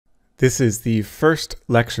This is the first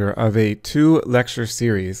lecture of a two-lecture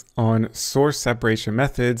series on source separation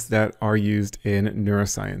methods that are used in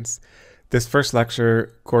neuroscience. This first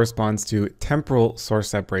lecture corresponds to temporal source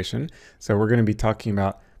separation. So we're going to be talking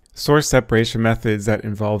about source separation methods that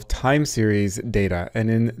involve time series data. And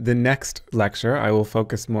in the next lecture, I will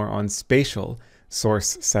focus more on spatial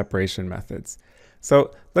source separation methods.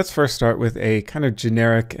 So let's first start with a kind of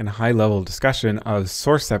generic and high-level discussion of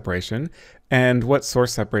source separation and what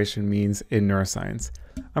source separation means in neuroscience.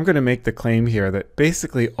 I'm going to make the claim here that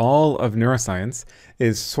basically all of neuroscience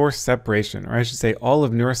is source separation, or I should say all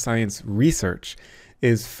of neuroscience research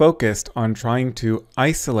is focused on trying to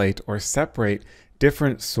isolate or separate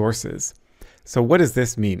different sources. So what does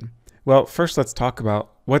this mean? Well, first let's talk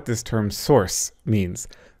about what this term source means.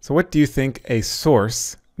 So what do you think a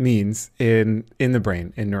source means in the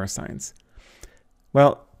brain in neuroscience?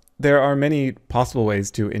 Well, there are many possible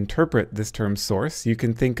ways to interpret this term source. You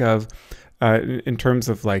can think of, in terms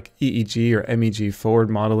of like EEG or MEG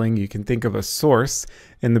forward modeling, you can think of a source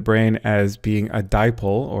in the brain as being a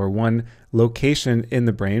dipole or one location in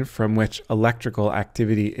the brain from which electrical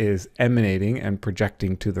activity is emanating and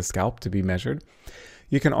projecting to the scalp to be measured.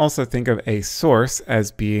 You can also think of a source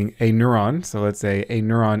as being a neuron. So let's say a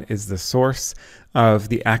neuron is the source of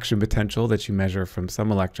the action potential that you measure from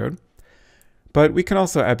some electrode. But we can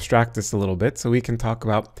also abstract this a little bit. So we can talk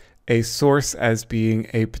about a source as being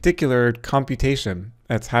a particular computation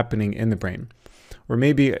that's happening in the brain. Or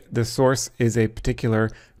maybe the source is a particular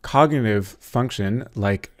cognitive function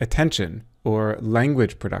like attention or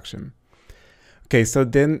language production. Okay, so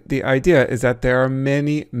then the idea is that there are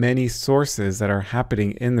many sources that are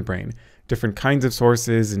happening in the brain, different kinds of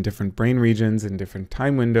sources in different brain regions and different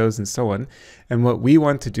time windows and so on. And what we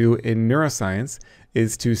want to do in neuroscience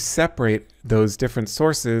is to separate those different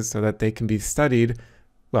sources so that they can be studied,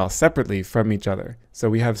 well, separately from each other. So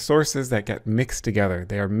we have sources that get mixed together.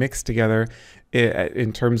 They are mixed together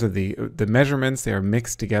in terms of the measurements. They are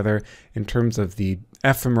mixed together in terms of the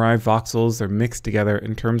fMRI voxels. They're mixed together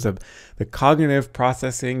in terms of the cognitive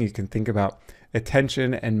processing. You can think about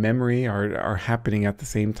attention and memory are happening at the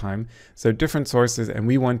same time. So different sources, and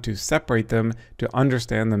we want to separate them to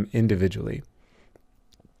understand them individually.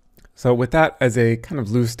 So with that as a kind of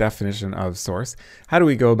loose definition of source, how do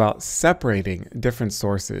we go about separating different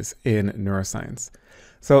sources in neuroscience?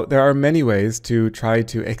 So there are many ways to try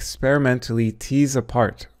to experimentally tease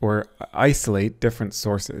apart or isolate different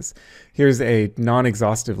sources. Here's a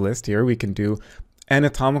non-exhaustive list here. We can do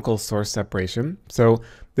anatomical source separation. So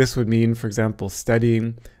this would mean, for example,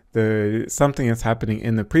 studying something that's happening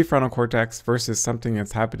in the prefrontal cortex versus something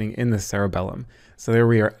that's happening in the cerebellum. So there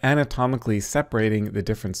we are anatomically separating the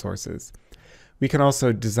different sources. We can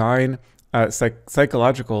also design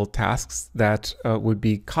psychological tasks that would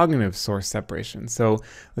be cognitive source separation. So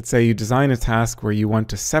let's say you design a task where you want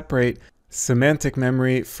to separate semantic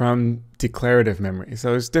memory from declarative memory.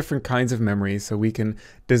 So there's different kinds of memory, so we can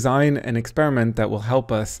design an experiment that will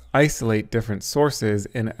help us isolate different sources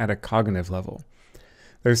at a cognitive level.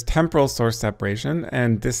 There's temporal source separation,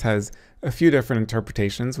 and this has a few different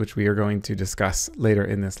interpretations, which we are going to discuss later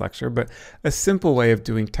in this lecture. But a simple way of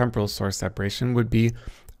doing temporal source separation would be,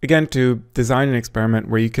 again, to design an experiment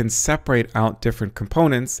where you can separate out different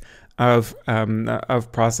components of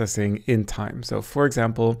processing in time. So for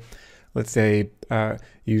example, let's say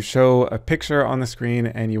you show a picture on the screen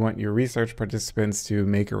and you want your research participants to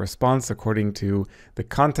make a response according to the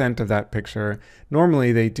content of that picture.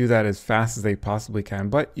 Normally they do that as fast as they possibly can,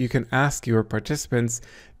 but you can ask your participants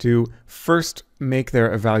to first make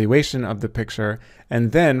their evaluation of the picture,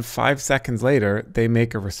 and then 5 seconds later they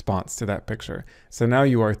make a response to that picture. So now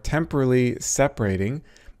you are temporally separating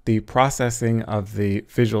the processing of the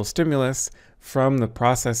visual stimulus from the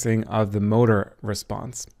processing of the motor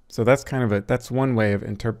response. So that's that's one way of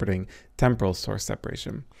interpreting temporal source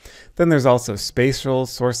separation. Then there's also spatial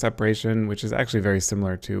source separation, which is actually very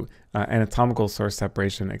similar to anatomical source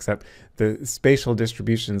separation, except the spatial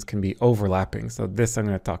distributions can be overlapping. So this I'm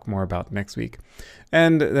going to talk more about next week.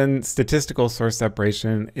 And then statistical source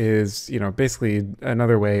separation is, basically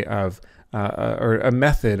another way of or a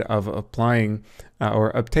method of applying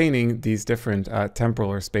or obtaining these different temporal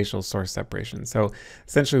or spatial source separations. So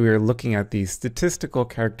essentially we are looking at the statistical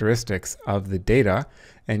characteristics of the data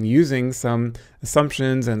and using some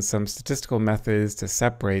assumptions and some statistical methods to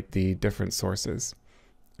separate the different sources.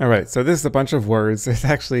 All right, so this is a bunch of words. It's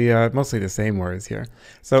actually mostly the same words here.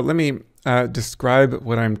 So let me describe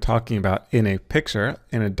what I'm talking about in a picture,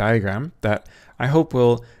 in a diagram that I hope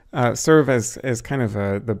will serve as kind of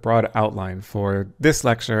the broad outline for this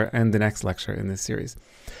lecture and the next lecture in this series.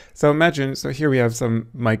 So here we have some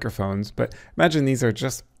microphones, but imagine these are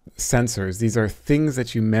just sensors. These are things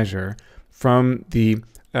that you measure from the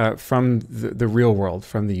real world,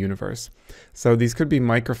 from the universe. So these could be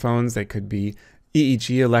microphones, they could be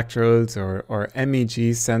EEG electrodes or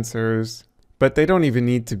MEG sensors, but they don't even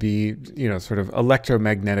need to be, sort of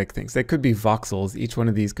electromagnetic things. They could be voxels. Each one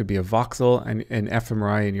of these could be a voxel and an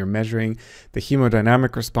fMRI, and you're measuring the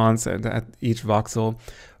hemodynamic response at each voxel.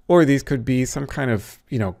 Or these could be some kind of,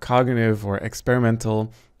 cognitive or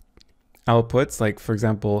experimental outputs. Like, for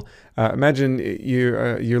example, imagine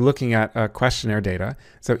you're looking at questionnaire data.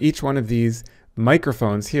 So each one of these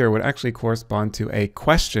microphones here would actually correspond to a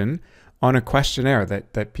question on a questionnaire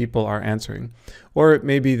that people are answering. Or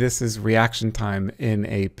maybe this is reaction time in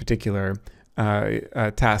a particular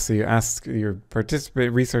task. So you ask your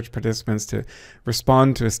research participants to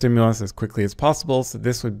respond to a stimulus as quickly as possible. So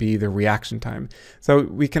this would be the reaction time. So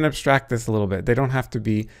we can abstract this a little bit. They don't have to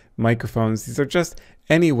be microphones. These are just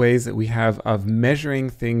any ways that we have of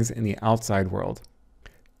measuring things in the outside world.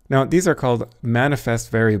 Now, these are called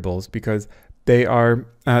manifest variables because they are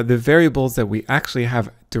the variables that we actually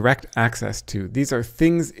have direct access to. These are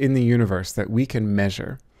things in the universe that we can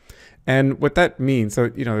measure. And what that means, so,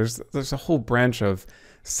 there's a whole branch of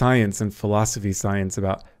science and philosophy science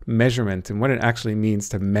about measurement and what it actually means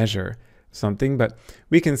to measure something. But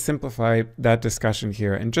we can simplify that discussion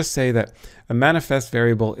here and just say that a manifest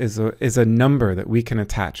variable is a number that we can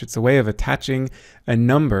attach. It's a way of attaching a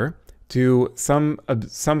number to some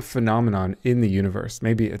phenomenon in the universe.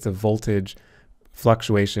 Maybe it's a voltage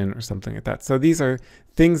fluctuation or something like that. So these are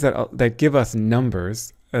things that give us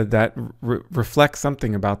numbers that reflect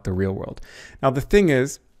something about the real world. Now, the thing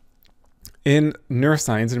is, in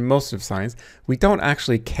neuroscience and most of science, we don't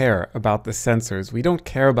actually care about the sensors. We don't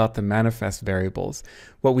care about the manifest variables.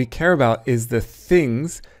 What we care about is the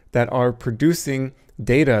things that are producing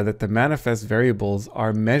data that the manifest variables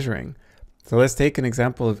are measuring. So let's take an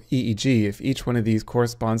example of EEG. If each one of these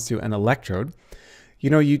corresponds to an electrode,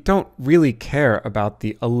 you don't really care about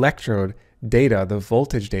the electrode data, the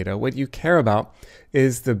voltage data. What you care about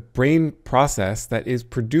is the brain process that is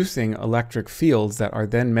producing electric fields that are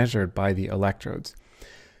then measured by the electrodes.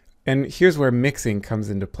 And here's where mixing comes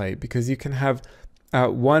into play, because you can have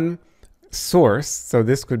one source, so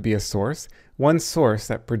this could be a source, one source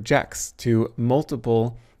that projects to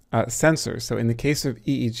multiple sensors. So in the case of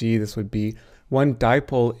EEG, this would be one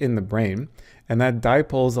dipole in the brain, and that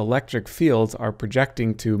dipole's electric fields are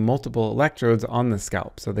projecting to multiple electrodes on the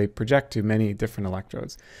scalp. So they project to many different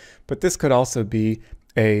electrodes. But this could also be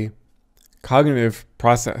a cognitive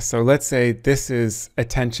process. So let's say this is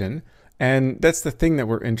attention, and that's the thing that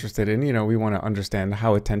we're interested in. We want to understand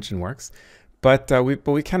how attention works, but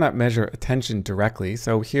we cannot measure attention directly.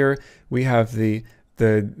 So here we have the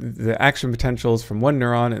action potentials from one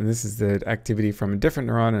neuron, and this is the activity from a different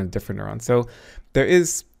neuron and a different neuron. So there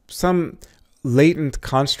is some latent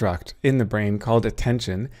construct in the brain called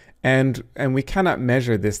attention, and we cannot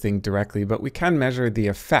measure this thing directly, but we can measure the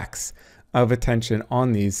effects of attention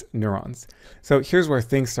on these neurons. So here's where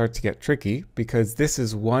things start to get tricky, because this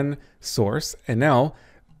is one source, and now,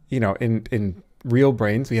 in real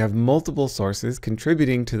brains, we have multiple sources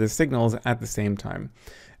contributing to the signals at the same time.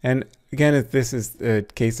 And again, if this is the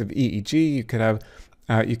case of EEG,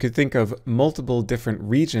 you could think of multiple different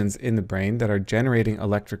regions in the brain that are generating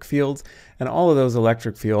electric fields, and all of those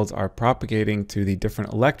electric fields are propagating to the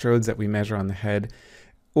different electrodes that we measure on the head.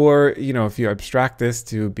 Or, if you abstract this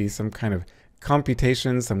to be some kind of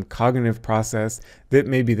computation, some cognitive process, that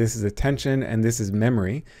maybe this is attention and this is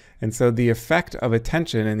memory. And so the effect of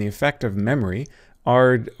attention and the effect of memory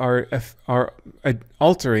are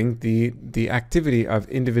altering the activity of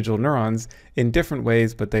individual neurons in different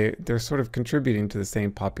ways, but they're sort of contributing to the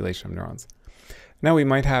same population of neurons. Now we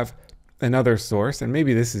might have another source, and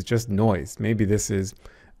maybe this is just noise. Maybe this is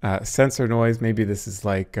sensor noise. Maybe this is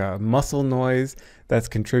like muscle noise that's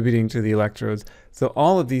contributing to the electrodes. So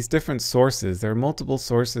all of these different sources, there are multiple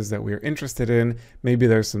sources that we're interested in. Maybe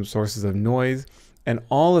there's some sources of noise, and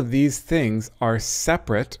all of these things are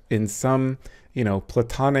separate in some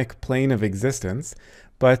platonic plane of existence,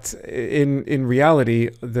 but in reality,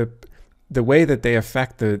 the way that they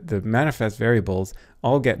affect the manifest variables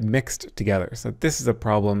all get mixed together. So this is a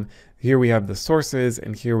problem. Here we have the sources,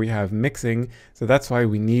 and here we have mixing. So that's why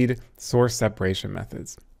we need source separation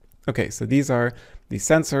methods. Okay, so these are the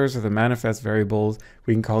sensors or the manifest variables.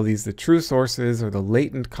 We can call these the true sources or the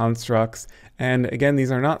latent constructs. And again,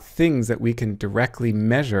 these are not things that we can directly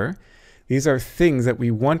measure. These are things that we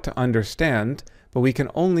want to understand, but we can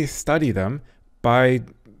only study them by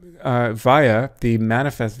via the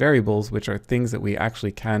manifest variables, which are things that we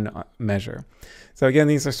actually can measure. So again,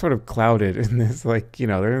 these are sort of clouded in this, like,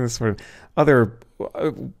 they're in this sort of other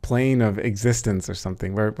plane of existence or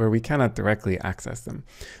something where we cannot directly access them.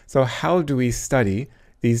 So how do we study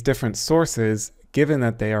these different sources given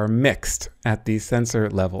that they are mixed at the sensor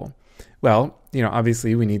level? Well,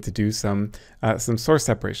 obviously we need to do some source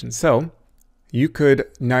separation. So you could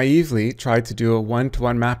naively try to do a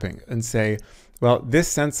one-to-one mapping and say, well, this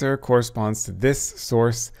sensor corresponds to this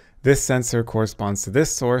source, this sensor corresponds to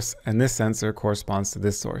this source, and this sensor corresponds to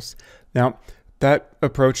this source. Now, that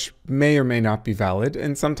approach may or may not be valid,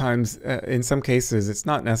 and sometimes, in some cases, it's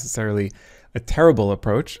not necessarily a terrible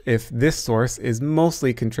approach if this source is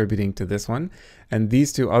mostly contributing to this one, and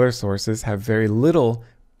these two other sources have very little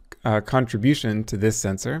contribution to this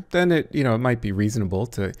sensor. Then it might be reasonable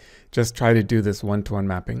to just try to do this one-to-one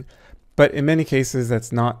mapping. But in many cases,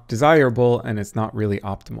 that's not desirable and it's not really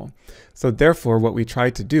optimal. So therefore, what we try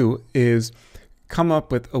to do is come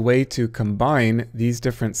up with a way to combine these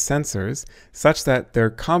different sensors such that their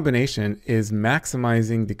combination is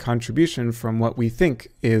maximizing the contribution from what we think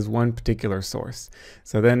is one particular source.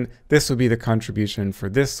 So then this would be the contribution for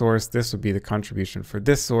this source, this would be the contribution for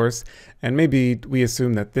this source, and maybe we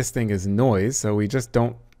assume that this thing is noise, so we just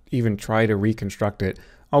don't even try to reconstruct it.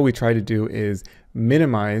 All we try to do is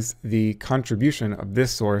minimize the contribution of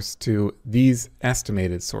this source to these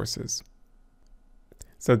estimated sources.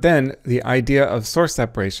 So then the idea of source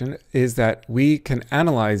separation is that we can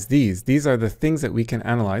analyze these. These are the things that we can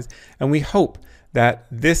analyze, and we hope that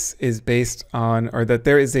this is based on, or that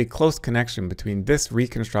there is a close connection between this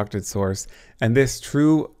reconstructed source and this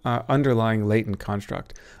true underlying latent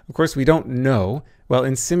construct. Of course, we don't know, well,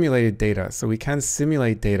 in simulated data, so we can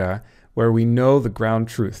simulate data where we know the ground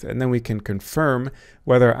truth, and then we can confirm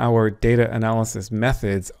whether our data analysis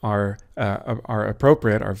methods are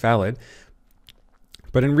appropriate, are valid.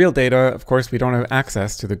 But in real data, of course, we don't have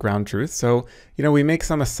access to the ground truth. So, we make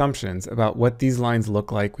some assumptions about what these lines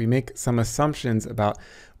look like. We make some assumptions about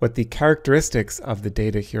what the characteristics of the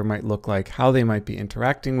data here might look like, how they might be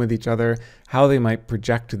interacting with each other, how they might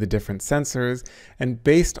project to the different sensors. And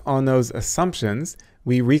based on those assumptions,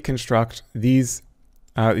 we reconstruct these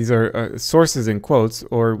are sources in quotes,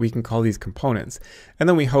 or we can call these components. And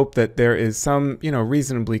then we hope that there is some,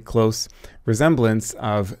 reasonably close resemblance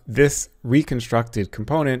of this reconstructed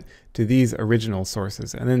component to these original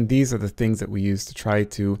sources. And then these are the things that we use to try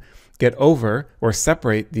to get over or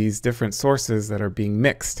separate these different sources that are being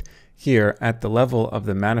mixed here at the level of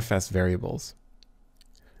the manifest variables.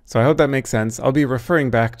 So I hope that makes sense. I'll be referring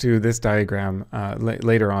back to this diagram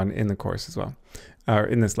later on in the course as well.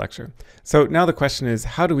 In this lecture. So now the question is,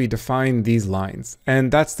 how do we define these lines? And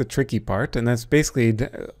that's the tricky part, and that's basically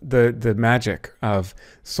the magic of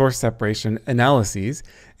source separation analyses,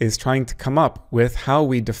 is trying to come up with how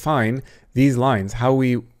we define these lines, how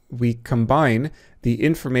we combine the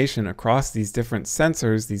information across these different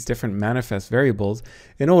sensors, these different manifest variables,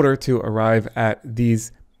 in order to arrive at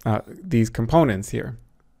these components here.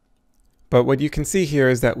 But what you can see here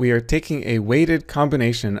is that we are taking a weighted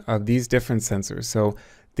combination of these different sensors. So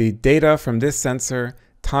the data from this sensor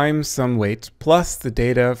times some weight, plus the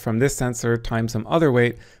data from this sensor times some other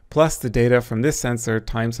weight, plus the data from this sensor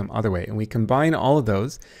times some other weight. And we combine all of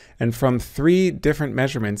those. And from 3 different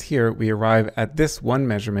measurements here, we arrive at this one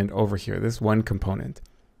measurement over here, this one component.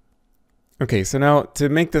 Okay, so now to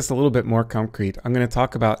make this a little bit more concrete, I'm going to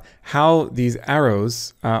talk about how these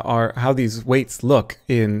arrows how these weights look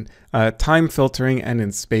in time filtering and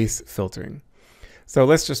in space filtering. So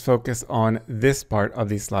let's just focus on this part of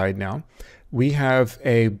the slide now. We have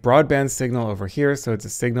a broadband signal over here, so it's a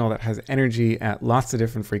signal that has energy at lots of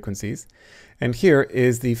different frequencies. And here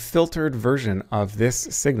is the filtered version of this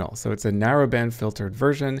signal. So it's a narrowband filtered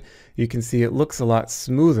version. You can see it looks a lot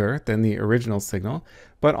smoother than the original signal,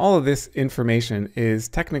 but all of this information is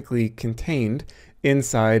technically contained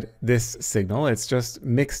inside this signal. It's just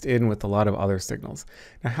mixed in with a lot of other signals.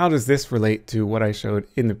 Now, how does this relate to what I showed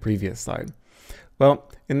in the previous slide? Well,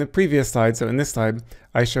 in the previous slide, so in this slide,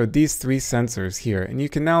 I showed these 3 sensors here, and you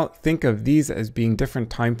can now think of these as being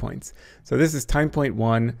different time points. So this is time point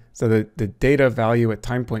 1, so the data value at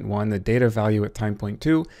time point 1, the data value at time point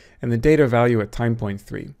 2, and the data value at time point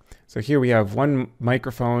 3. So here we have one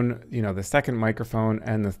microphone, the second microphone,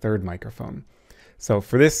 and the third microphone. So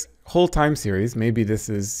for this whole time series, maybe this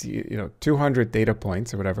is 200 data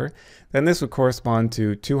points or whatever, then this would correspond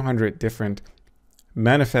to 200 different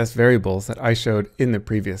manifest variables that I showed in the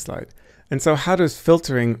previous slide. And so how does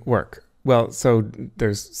filtering work? Well, so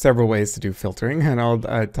there's several ways to do filtering, and I'll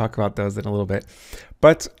talk about those in a little bit.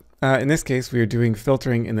 But in this case, we are doing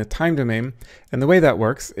filtering in the time domain. And the way that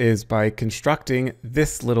works is by constructing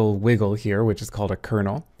this little wiggle here, which is called a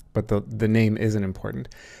kernel. but the name isn't important.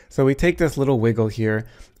 So we take this little wiggle here,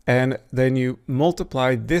 and then you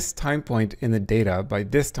multiply this time point in the data by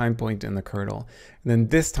this time point in the kernel, and then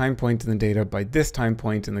this time point in the data by this time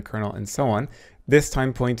point in the kernel, and so on. This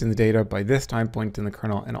time point in the data by this time point in the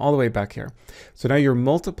kernel, and all the way back here. So now you're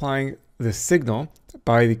multiplying the signal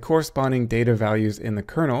by the corresponding data values in the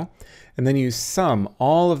kernel, and then you sum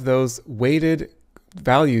all of those weighted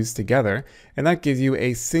values together, and that gives you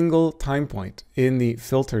a single time point in the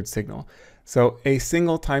filtered signal. So a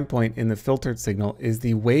single time point in the filtered signal is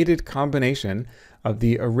the weighted combination of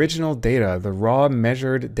the original data, the raw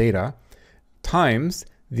measured data, times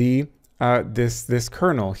the this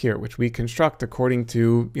kernel here, which we construct according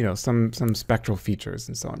to some spectral features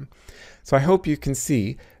and so on. So I hope you can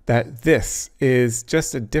see that this is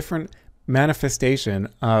just a different manifestation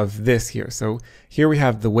of this here. So here we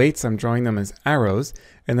have the weights, I'm drawing them as arrows,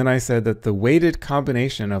 and then I said that the weighted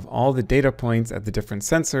combination of all the data points at the different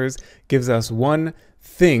sensors gives us one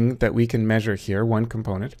thing that we can measure here, one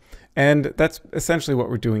component. And that's essentially what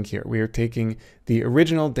we're doing here. We are taking the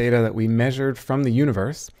original data that we measured from the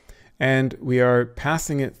universe, and we are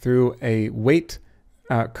passing it through a weight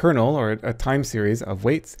kernel, or a time series of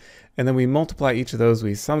weights, and then we multiply each of those,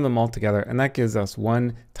 we sum them all together, and that gives us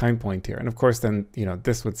one time point here. And of course then,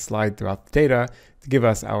 this would slide throughout the data to give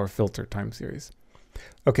us our filter time series.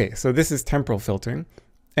 Okay, so this is temporal filtering,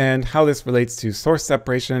 and how this relates to source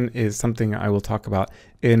separation is something I will talk about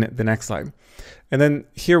in the next slide. And then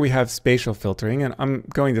here we have spatial filtering, and I'm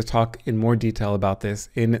going to talk in more detail about this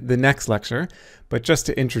in the next lecture, but just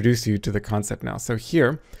to introduce you to the concept now. So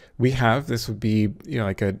here we have, this would be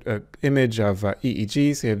like a image of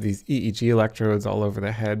EEG, so you have these EEG electrodes all over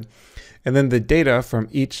the head, and then the data from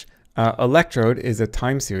each electrode is a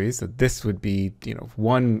time series. So this would be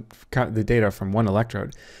the data from one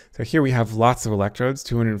electrode. So here we have lots of electrodes,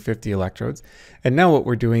 250 electrodes, and now what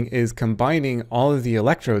we're doing is combining all of the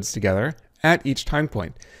electrodes together at each time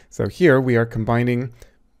point. So here we are combining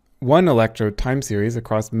one electrode time series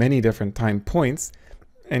across many different time points,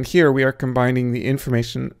 and here we are combining the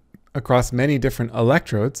information across many different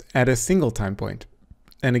electrodes at a single time point.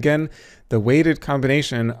 And again, the weighted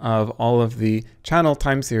combination of all of the channel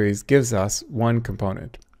time series gives us one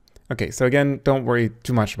component. Okay, so again, don't worry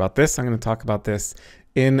too much about this. I'm going to talk about this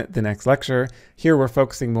in the next lecture. Here we're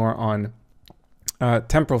focusing more on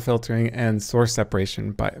temporal filtering and source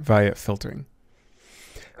separation via filtering.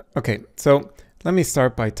 Okay, so let me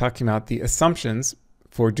start by talking about the assumptions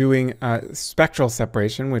for doing spectral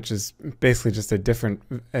separation, which is basically just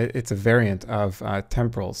it's a variant of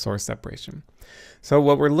temporal source separation. So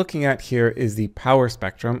what we're looking at here is the power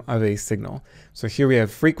spectrum of a signal. So here we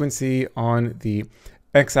have frequency on the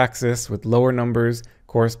x-axis with lower numbers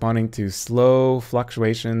corresponding to slow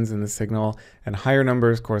fluctuations in the signal and higher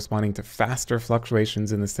numbers corresponding to faster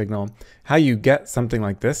fluctuations in the signal. How you get something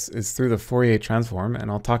like this is through the Fourier transform,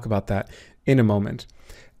 and I'll talk about that in a moment.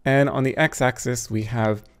 And on the x-axis we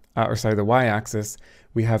have, the y-axis,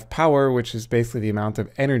 we have power, which is basically the amount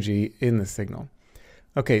of energy in the signal.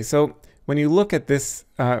 Okay, so when you look at this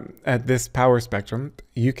power spectrum,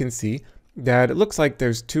 you can see that it looks like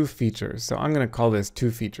there's two features. So I'm going to call this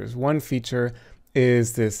two features. One feature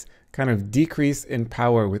is this kind of decrease in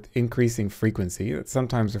power with increasing frequency. That's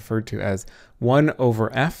sometimes referred to as 1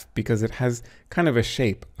 over f, because it has kind of a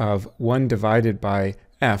shape of 1 divided by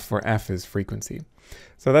f, where f is frequency.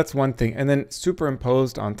 So that's one thing. And then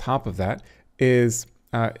superimposed on top of that is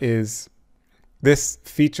this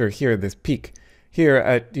feature here, this peak here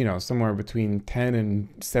at somewhere between 10 and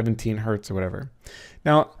 17 hertz or whatever.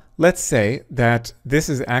 Now let's say that this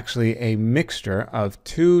is actually a mixture of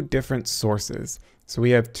two different sources. So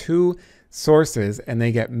we have two sources and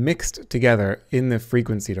they get mixed together in the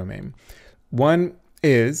frequency domain. One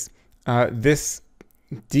is this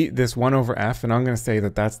 1 over f, and I'm going to say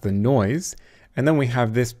that that's the noise. And then we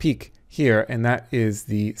have this peak here, and that is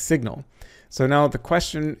the signal. So now the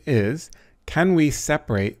question is, can we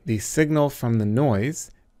separate the signal from the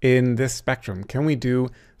noise in this spectrum? Can we do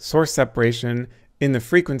source separation in the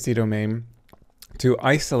frequency domain to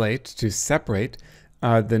isolate, to separate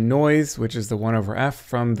the noise, which is the 1 over f,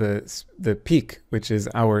 from the peak, which is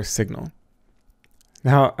our signal?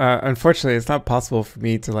 Now, unfortunately, it's not possible for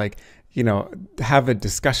me to have a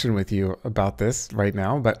discussion with you about this right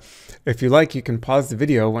now, but if you like, you can pause the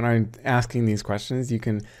video when I'm asking these questions. You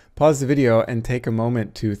can pause the video and take a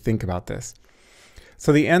moment to think about this.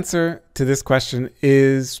 So the answer to this question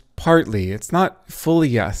is partly. It's not fully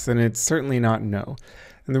yes, and it's certainly not no.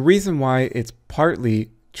 And the reason why it's partly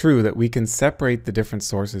true that we can separate the different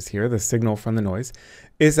sources here, the signal from the noise,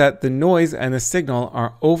 is that the noise and the signal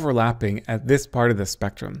are overlapping at this part of the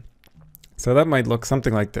spectrum. So that might look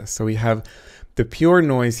something like this. So we have the pure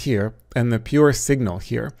noise here and the pure signal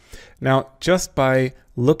here. Now, just by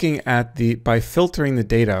looking at by filtering the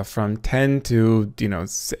data from 10 to,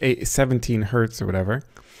 17 hertz or whatever,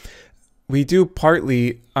 we do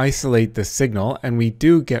partly isolate the signal and we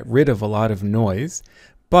do get rid of a lot of noise,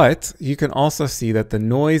 but you can also see that the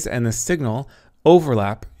noise and the signal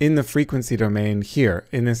overlap in the frequency domain here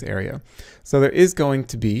in this area. So there is going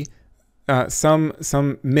to be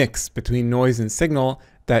some mix between noise and signal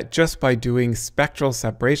that just by doing spectral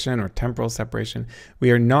separation or temporal separation,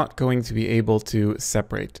 we are not going to be able to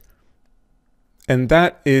separate. And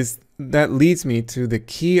that leads me to the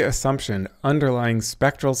key assumption underlying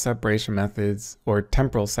spectral separation methods or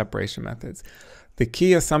temporal separation methods. The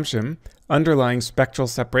key assumption underlying spectral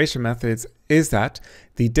separation methods is that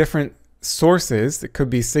the different sources, it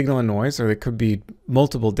could be signal and noise, or it could be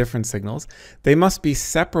multiple different signals, they must be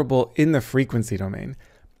separable in the frequency domain.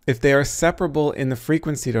 If they are separable in the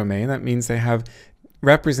frequency domain, that means they have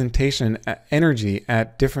representation energy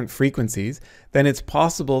at different frequencies, then it's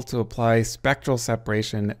possible to apply spectral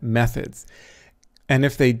separation methods. And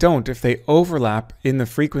if they don't, if they overlap in the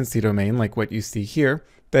frequency domain, like what you see here,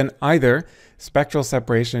 then either spectral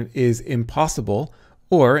separation is impossible,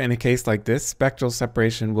 or in a case like this, spectral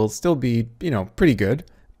separation will still be, pretty good,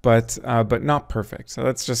 but not perfect. So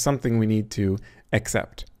that's just something we need to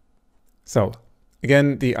accept. So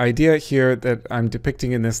again, the idea here that I'm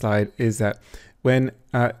depicting in this slide is that when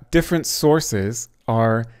different sources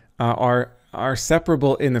are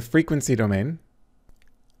separable in the frequency domain,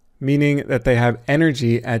 meaning that they have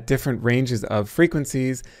energy at different ranges of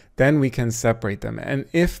frequencies, then we can separate them. And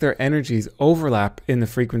if their energies overlap in the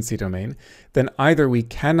frequency domain, then either we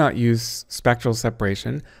cannot use spectral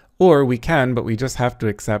separation, or we can, but we just have to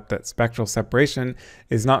accept that spectral separation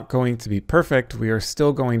is not going to be perfect. We are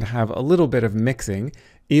still going to have a little bit of mixing,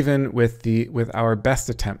 even with our best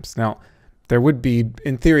attempts. Now, there would be,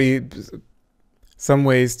 in theory, some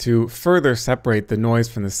ways to further separate the noise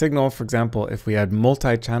from the signal. For example, if we had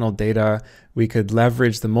multi-channel data, we could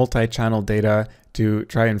leverage the multi-channel data to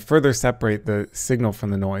try and further separate the signal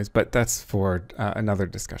from the noise, but that's for another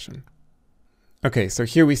discussion. Okay, so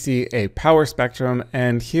here we see a power spectrum,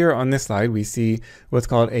 and here on this slide we see what's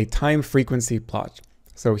called a time frequency plot.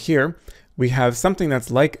 So here we have something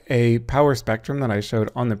that's like a power spectrum that I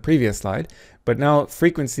showed on the previous slide, but now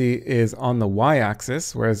frequency is on the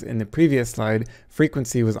y-axis, whereas in the previous slide,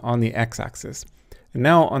 frequency was on the x-axis. And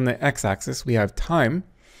now on the x-axis, we have time.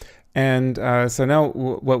 And so now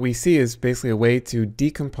what we see is basically a way to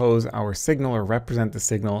decompose our signal or represent the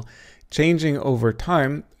signal, changing over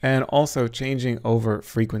time and also changing over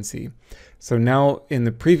frequency. So now in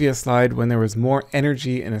the previous slide, when there was more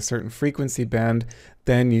energy in a certain frequency band,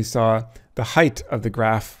 then you saw the height of the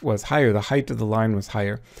graph was higher, the height of the line was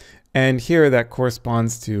higher. And here that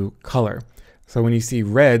corresponds to color. So when you see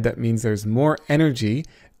red, that means there's more energy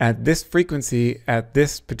at this frequency at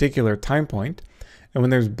this particular time point. And when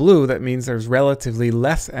there's blue, that means there's relatively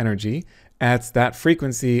less energy at that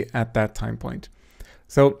frequency at that time point.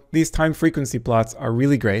 So these time frequency plots are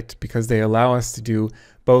really great because they allow us to do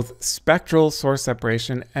both spectral source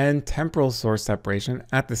separation and temporal source separation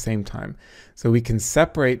at the same time. So we can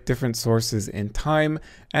separate different sources in time,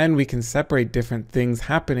 and we can separate different things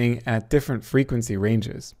happening at different frequency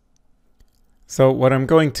ranges. So what I'm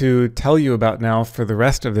going to tell you about now for the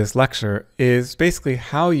rest of this lecture is basically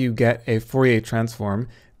how you get a Fourier transform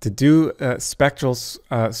to do spectral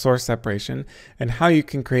source separation, and how you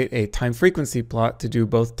can create a time frequency plot to do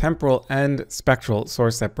both temporal and spectral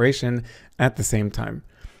source separation at the same time.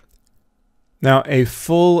 Now, a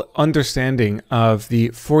full understanding of the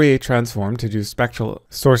Fourier transform to do spectral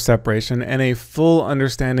source separation and a full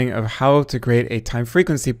understanding of how to create a time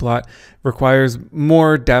frequency plot requires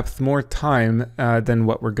more depth, more time than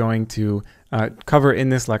what we're going to cover in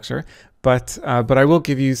this lecture. But I will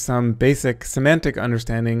give you some basic semantic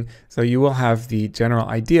understanding, so you will have the general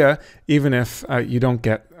idea, even if you don't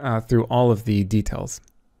get through all of the details.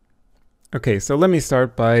 Okay, so let me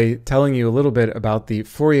start by telling you a little bit about the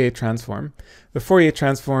Fourier transform. The Fourier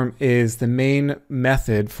transform is the main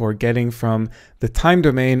method for getting from the time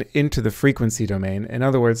domain into the frequency domain. In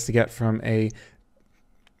other words, to get from a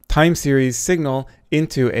time series signal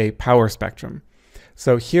into a power spectrum.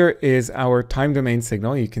 So here is our time domain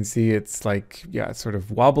signal. You can see it's like, it's sort of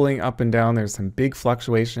wobbling up and down. There's some big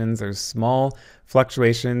fluctuations. There's small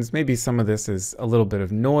fluctuations. Maybe some of this is a little bit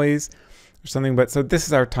of noise or something. But so this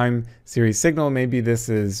is our time series signal. Maybe this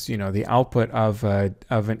is, the output of an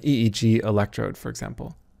EEG electrode, for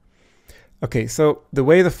example. Okay, so the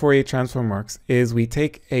way the Fourier transform works is we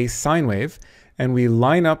take a sine wave and we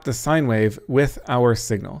line up the sine wave with our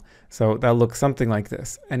signal. So that looks something like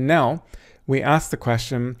this. And now we ask the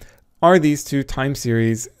question, are these two time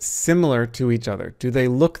series similar to each other? Do they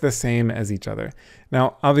look the same as each other?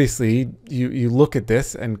 Now, obviously, you look at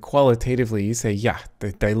this and qualitatively you say, yeah,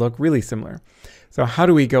 they look really similar. So how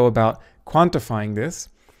do we go about quantifying this?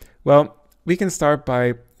 Well, we can start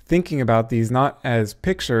by thinking about these not as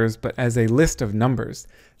pictures, but as a list of numbers.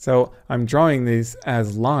 So I'm drawing these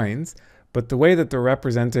as lines, but the way that they're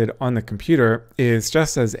represented on the computer is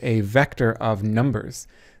just as a vector of numbers.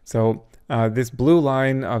 So this blue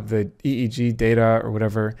line of the EEG data or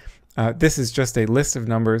whatever, this is just a list of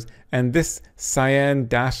numbers, and this cyan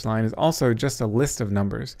dashed line is also just a list of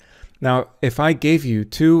numbers. Now, if I gave you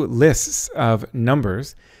two lists of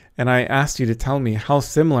numbers, and I asked you to tell me how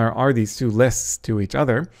similar are these two lists to each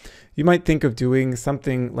other, you might think of doing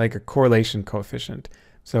something like a correlation coefficient.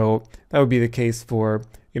 So that would be the case for,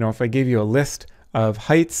 if I gave you a list of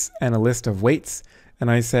heights and a list of weights, and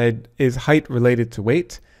I said, is height related to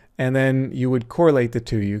weight? And then you would correlate the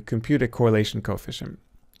two. You compute a correlation coefficient.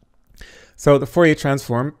 So the Fourier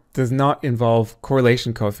transform does not involve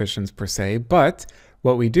correlation coefficients per se, but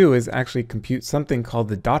what we do is actually compute something called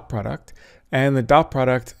the dot product. And the dot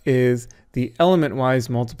product is the element-wise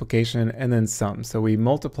multiplication and then sum. So we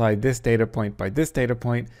multiply this data point by this data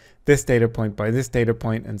point, this data point by this data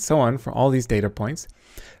point, and so on for all these data points.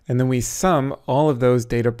 And then we sum all of those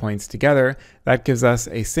data points together. That gives us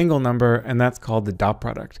a single number, and that's called the dot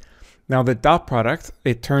product. Now the dot product,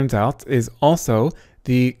 it turns out, is also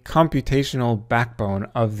the computational backbone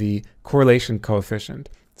of the correlation coefficient.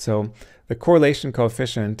 So the correlation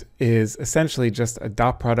coefficient is essentially just a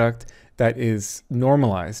dot product that is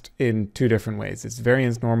normalized in two different ways. It's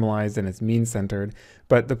variance normalized and it's mean centered.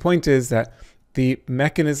 But the point is that the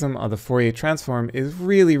mechanism of the Fourier transform is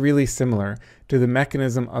really, really similar to the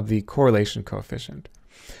mechanism of the correlation coefficient.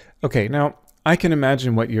 Okay, now I can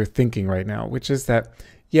imagine what you're thinking right now, which is that,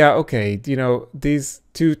 yeah, okay, these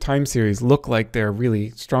two time series look like they're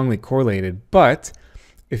really strongly correlated, but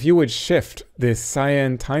if you would shift this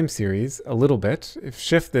cyan time series a little bit,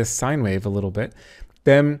 shift this sine wave a little bit,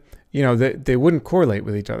 then they wouldn't correlate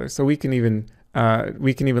with each other. So we can even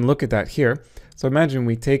look at that here. So imagine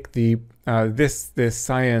we take the this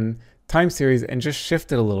cyan time series and just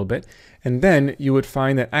shift it a little bit, and then you would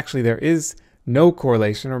find that actually there is no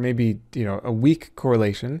correlation, or maybe a weak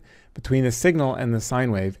correlation between the signal and the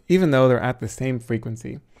sine wave, even though they're at the same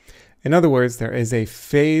frequency. In other words, there is a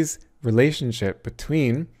phase relationship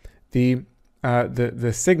between the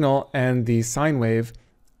signal and the sine wave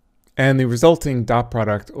and the resulting dot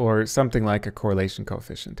product, or something like a correlation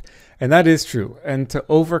coefficient. And that is true. And to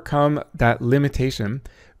overcome that limitation,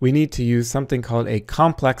 we need to use something called a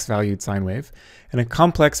complex valued sine wave. And a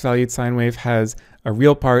complex valued sine wave has a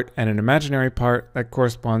real part and an imaginary part that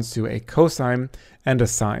corresponds to a cosine and a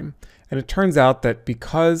sine. And it turns out that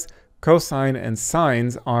because cosine and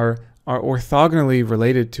sines are orthogonally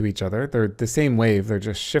related to each other, they're the same wave, they're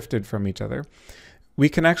just shifted from each other, we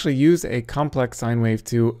can actually use a complex sine wave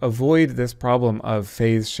to avoid this problem of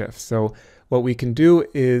phase shifts. So what we can do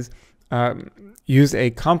is use a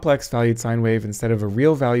complex valued sine wave instead of a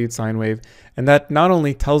real valued sine wave, and that not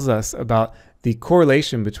only tells us about the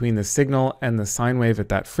correlation between the signal and the sine wave at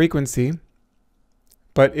that frequency,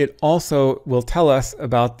 but it also will tell us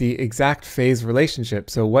about the exact phase relationship.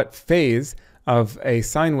 So what phase of a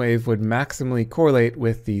sine wave would maximally correlate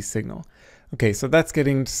with the signal. Okay, so that's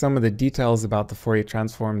getting to some of the details about the Fourier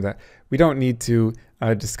transform that we don't need to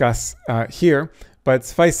discuss here, but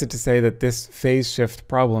suffice it to say that this phase shift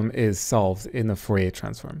problem is solved in the Fourier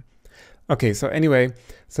transform. Okay, so anyway,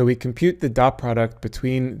 so we compute the dot product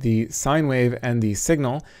between the sine wave and the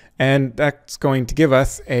signal, and that's going to give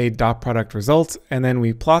us a dot product result, and then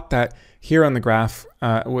we plot that here on the graph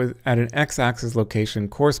at an x-axis location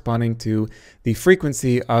corresponding to the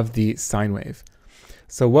frequency of the sine wave.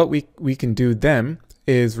 So what we can do then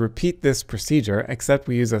is repeat this procedure, except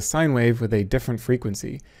we use a sine wave with a different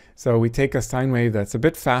frequency. So we take a sine wave that's a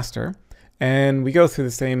bit faster, and we go through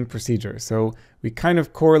the same procedure. So we kind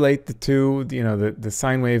of correlate the two, the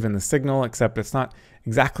sine wave and the signal, except it's not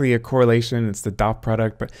exactly a correlation, it's the dot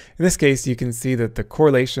product. But in this case, you can see that the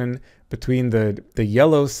correlation between the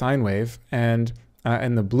yellow sine wave and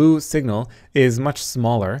the blue signal is much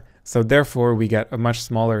smaller. So therefore, we get a much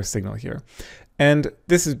smaller signal here. And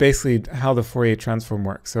this is basically how the Fourier transform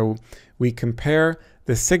works. So we compare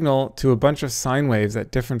the signal to a bunch of sine waves at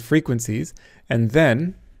different frequencies, and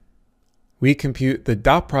then we compute the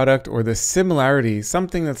dot product or the similarity,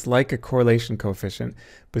 something that's like a correlation coefficient,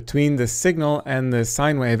 between the signal and the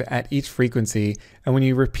sine wave at each frequency. And when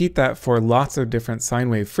you repeat that for lots of different sine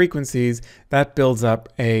wave frequencies, that builds up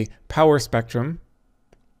a power spectrum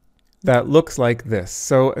that looks like this.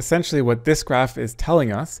 So essentially what this graph is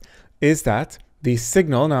telling us is that the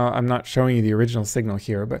signal, now I'm not showing you the original signal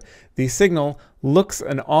here, but the signal looks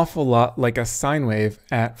an awful lot like a sine wave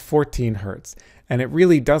at 14 hertz. And it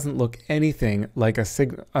really doesn't look anything like a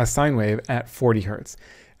sine wave at 40 hertz.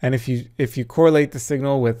 And if you correlate the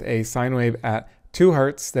signal with a sine wave at 2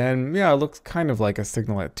 hertz, then yeah, it looks kind of like a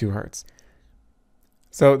signal at 2 hertz.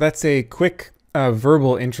 So that's a quick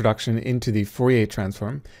verbal introduction into the Fourier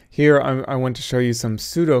transform. Here I want to show you some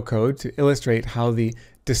pseudocode to illustrate how the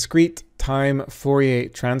discrete time Fourier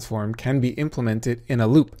transform can be implemented in a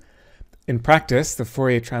loop. In practice, the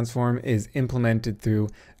Fourier transform is implemented through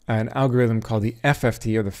an algorithm called the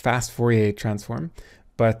FFT, or the fast Fourier transform.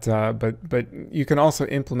 But you can also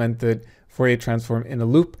implement the Fourier transform in a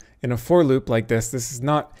loop, in a for loop like this. This is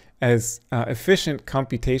not as efficient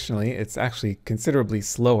computationally. It's actually considerably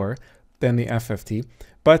slower than the FFT.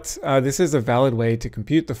 But this is a valid way to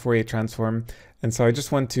compute the Fourier transform. And so I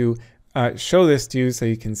just want to show this to you so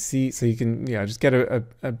you can see, so you can just get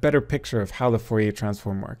a better picture of how the Fourier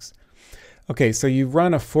transform works. Okay, so you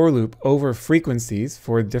run a for loop over frequencies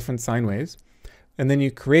for different sine waves, and then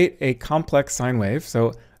you create a complex sine wave.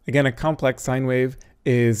 So again, a complex sine wave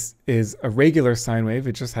is a regular sine wave.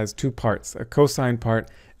 It just has two parts, a cosine part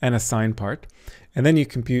and a sine part. And then you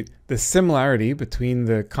compute the similarity between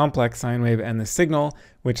the complex sine wave and the signal,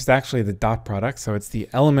 which is actually the dot product. So it's the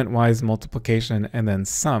element-wise multiplication and then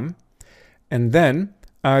sum. And then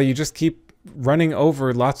you just keep running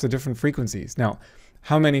over lots of different frequencies. Now,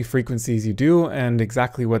 how many frequencies you do and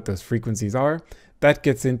exactly what those frequencies are, that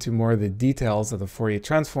gets into more of the details of the Fourier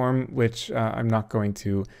transform, which I'm not going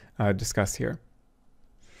to discuss here.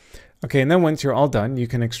 Okay, and then once you're all done, you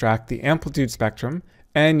can extract the amplitude spectrum,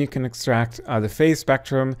 and you can extract the phase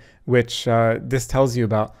spectrum, which this tells you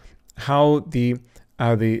about how the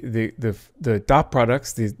dot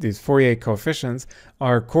products, these Fourier coefficients,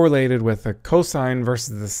 are correlated with the cosine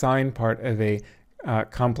versus the sine part of a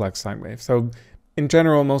complex sine wave. So in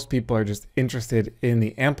general, most people are just interested in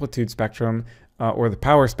the amplitude spectrum or the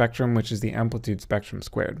power spectrum, which is the amplitude spectrum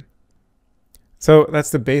squared. So that's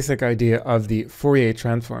the basic idea of the Fourier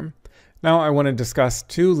transform. Now I want to discuss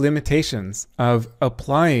two limitations of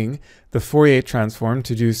applying the Fourier transform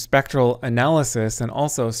to do spectral analysis and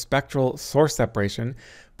also spectral source separation,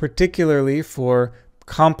 particularly for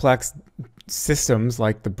complex systems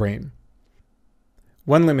like the brain.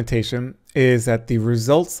 One limitation is that the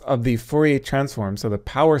results of the Fourier transform, so the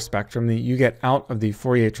power spectrum that you get out of the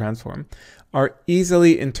Fourier transform, are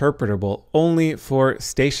easily interpretable only for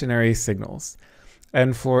stationary signals.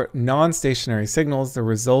 And for non-stationary signals, the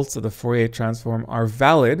results of the Fourier transform are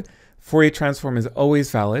valid. Fourier transform is always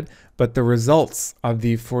valid, but the results of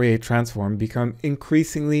the Fourier transform become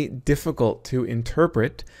increasingly difficult to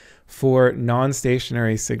interpret for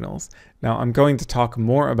non-stationary signals. Now, I'm going to talk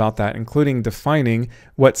more about that, including defining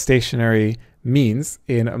what stationary means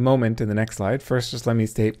in a moment in the next slide. First, just let me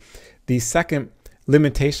state the second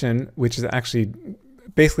limitation, which is actually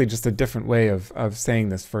basically just a different way of saying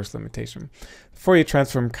this first limitation. Fourier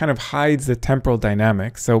transform kind of hides the temporal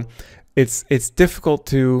dynamics, so it's difficult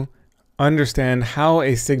to understand how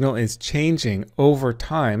a signal is changing over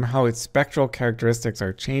time, how its spectral characteristics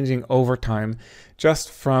are changing over time,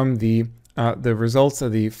 just from the results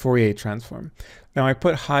of the Fourier transform. Now, I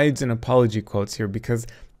put hides in apology quotes here because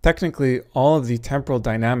technically all of the temporal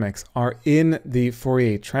dynamics are in the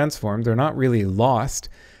Fourier transform. They're not really lost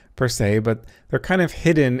per se, but they're kind of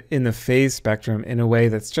hidden in the phase spectrum in a way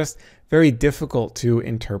that's just very difficult to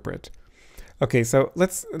interpret. Okay, so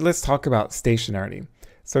let's talk about stationarity.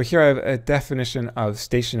 So here I have a definition of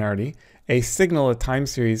stationarity. A signal, a time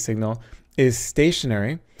series signal, is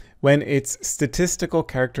stationary when its statistical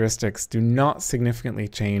characteristics do not significantly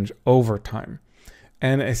change over time.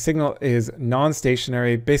 And a signal is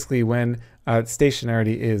non-stationary basically when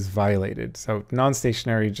stationarity is violated. So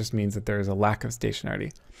non-stationary just means that there is a lack of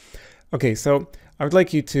stationarity. Okay, so I would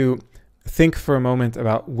like you to think for a moment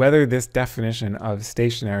about whether this definition of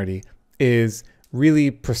stationarity is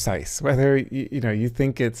really precise, whether you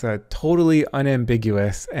think it's totally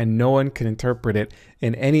unambiguous and no one can interpret it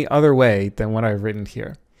in any other way than what I've written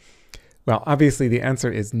here. Well, obviously the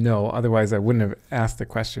answer is no, otherwise I wouldn't have asked the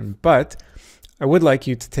question, but I would like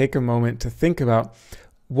you to take a moment to think about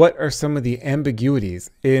what are some of the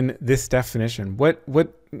ambiguities in this definition.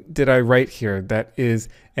 What did I write here that is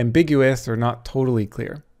ambiguous or not totally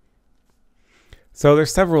clear? So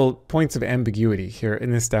there's several points of ambiguity here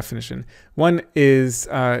in this definition. One is,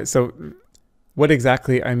 what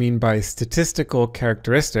exactly I mean by statistical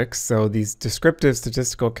characteristics. So these descriptive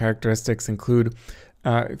statistical characteristics include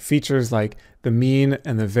features like the mean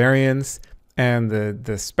and the variance and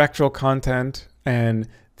the spectral content and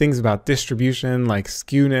things about distribution like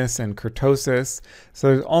skewness and kurtosis. So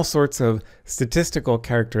there's all sorts of statistical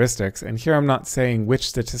characteristics. And here I'm not saying which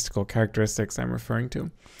statistical characteristics I'm referring to.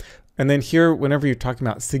 And then here, whenever you're talking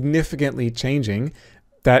about significantly changing,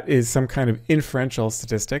 that is some kind of inferential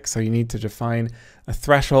statistic. So you need to define a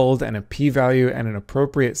threshold and a p-value and an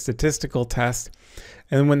appropriate statistical test.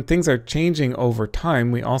 And when things are changing over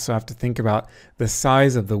time, we also have to think about the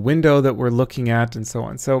size of the window that we're looking at and so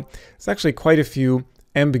on. So it's actually quite a few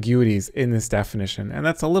ambiguities in this definition, and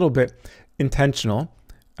that's a little bit intentional.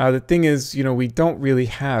 The thing is, we don't really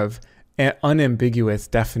have unambiguous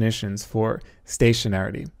definitions for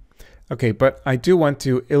stationarity. Okay, but I do want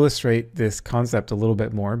to illustrate this concept a little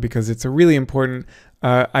bit more because it's a really important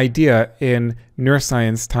idea in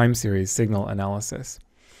neuroscience time series signal analysis.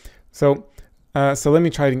 So let me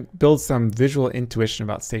try to build some visual intuition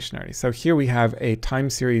about stationarity. So here we have a time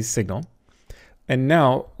series signal. And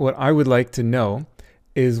now what I would like to know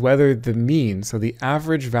is whether the mean, so the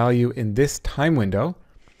average value in this time window,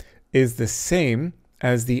 is the same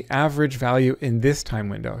as the average value in this time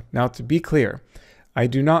window. Now, to be clear, I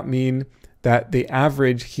do not mean that the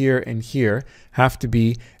average here and here have to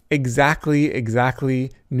be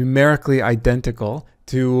exactly numerically identical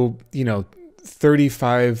to,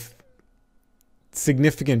 35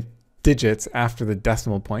 significant digits after the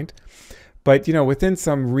decimal point. But, within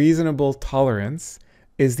some reasonable tolerance,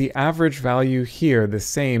 is the average value here the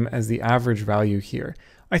same as the average value here?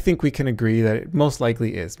 I think we can agree that it most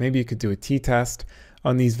likely is. Maybe you could do a t-test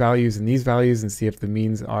on these values and see if the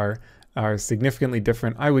means are significantly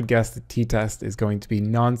different. I would guess the t-test is going to be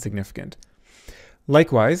non-significant.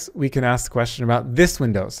 Likewise, we can ask the question about this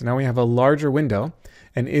window. So now we have a larger window,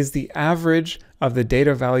 and is the average of the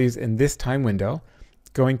data values in this time window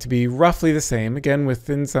going to be roughly the same, again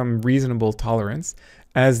within some reasonable tolerance,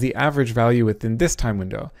 as the average value within this time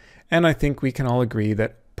window? And I think we can all agree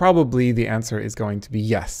that probably the answer is going to be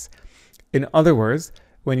yes. In other words,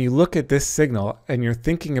 when you look at this signal and you're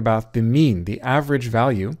thinking about the mean, the average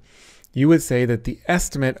value, you would say that the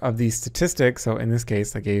estimate of the statistic, so in this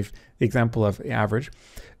case I gave the example of the average,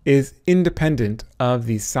 is independent of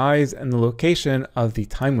the size and the location of the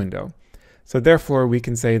time window. So therefore we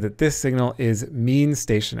can say that this signal is mean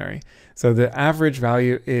stationary. So the average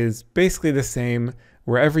value is basically the same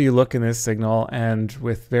wherever you look in this signal and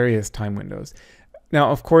with various time windows. Now,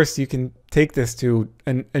 of course, you can take this to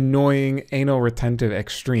an annoying anal retentive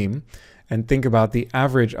extreme and think about the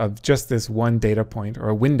average of just this one data point, or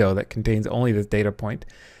a window that contains only this data point,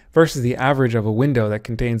 versus the average of a window that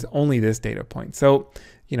contains only this data point. So,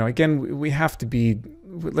 again, we have to be,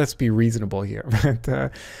 let's be reasonable here.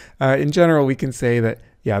 But in general, we can say that,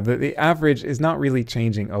 yeah, the average is not really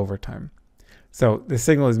changing over time. So the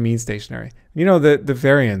signal is mean stationary. The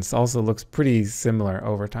variance also looks pretty similar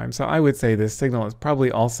over time. So I would say this signal is probably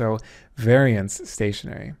also variance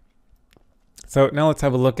stationary. So now let's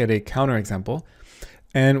have a look at a counterexample,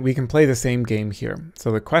 and we can play the same game here. So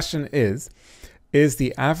the question is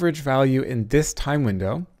the average value in this time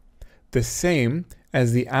window the same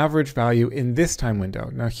as the average value in this time window?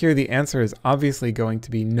 Now here the answer is obviously going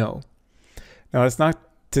to be no. Now it's not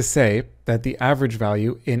to say that the average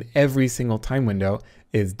value in every single time window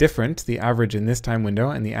is different, the average in this time window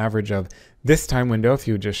and the average of this time window, if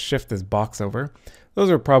you would just shift this box over, those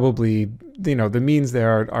are probably, the means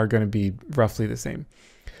there are going to be roughly the same.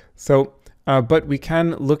 So, but we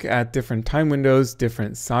can look at different time windows,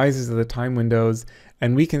 different sizes of the time windows,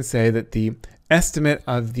 and we can say that the estimate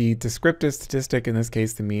of the descriptive statistic, in this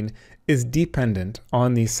case the mean, is dependent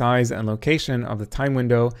on the size and location of the time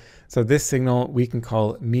window. So this signal we can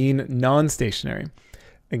call mean non-stationary.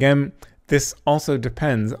 Again, this also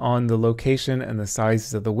depends on the location and the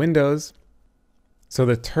sizes of the windows. So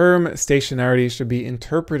the term stationarity should be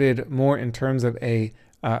interpreted more in terms of an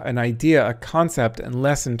idea, a concept, and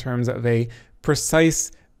less in terms of a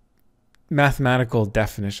precise mathematical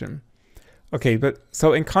definition. Okay, but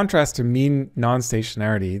so in contrast to mean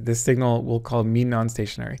non-stationarity, this signal we'll call mean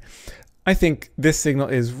non-stationary. I think this signal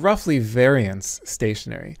is roughly variance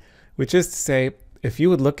stationary, which is to say, if you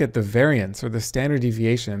would look at the variance or the standard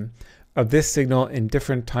deviation of this signal in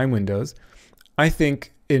different time windows, I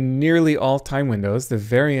think in nearly all time windows, the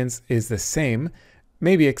variance is the same,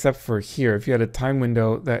 maybe except for here. If you had a time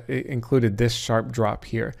window that included this sharp drop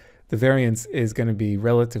here, the variance is going to be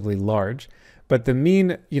relatively large. but the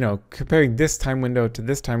mean, comparing this time window to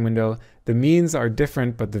this time window, the means are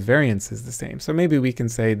different, but the variance is the same. So maybe we can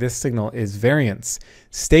say this signal is variance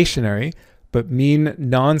stationary, but mean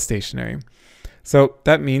non-stationary. So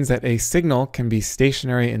that means that a signal can be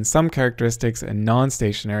stationary in some characteristics and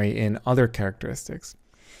non-stationary in other characteristics.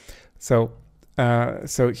 So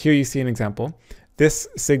here you see an example. This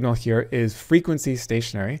signal here is frequency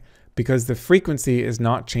stationary because the frequency is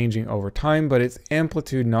not changing over time, but it's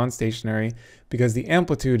amplitude non-stationary because the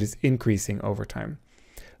amplitude is increasing over time.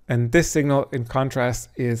 And this signal, in contrast,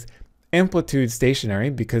 is amplitude stationary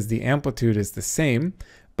because the amplitude is the same,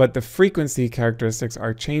 but the frequency characteristics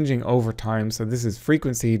are changing over time, so this is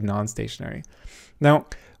frequency non-stationary. Now,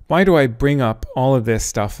 why do I bring up all of this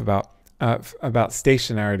stuff about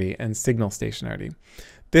stationarity and signal stationarity?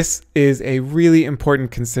 This is a really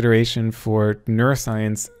important consideration for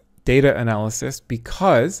neuroscience data analysis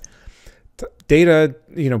because data,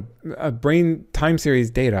 brain time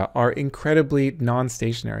series data are incredibly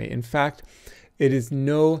non-stationary. In fact, it is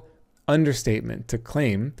no understatement to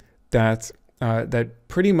claim that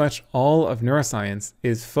pretty much all of neuroscience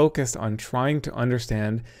is focused on trying to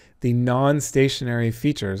understand the non-stationary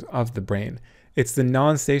features of the brain. It's the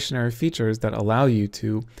non-stationary features that allow you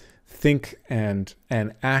to think and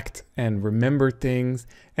act and remember things.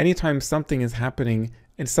 Anytime something is happening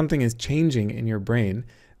and something is changing in your brain,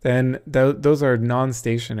 then those are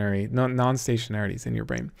non-stationarities in your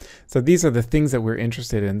brain. So these are the things that we're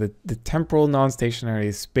interested in, the temporal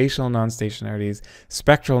non-stationarities, spatial non-stationarities,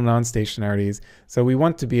 spectral non-stationarities. So we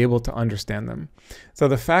want to be able to understand them. So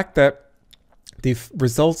the fact that the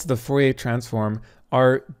results of the Fourier transform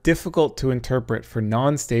are difficult to interpret for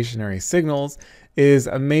non-stationary signals is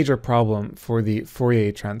a major problem for the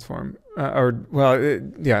Fourier transform.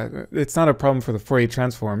 It's not a problem for the Fourier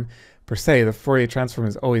transform per se. The Fourier transform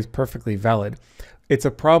is always perfectly valid. It's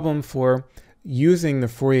a problem for using the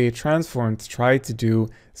Fourier transform to try to do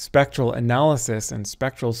spectral analysis and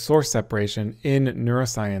spectral source separation in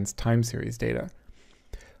neuroscience time series data.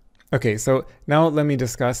 Okay, so now let me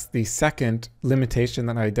discuss the second limitation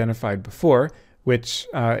that I identified before, which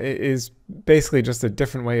is basically just a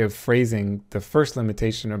different way of phrasing the first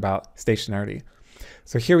limitation about stationarity.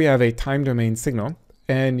 So here we have a time domain signal,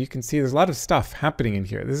 and you can see there's a lot of stuff happening in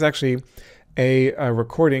here. This is actually a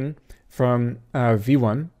recording from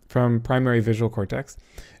V1 from primary visual cortex.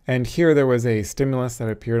 And here there was a stimulus that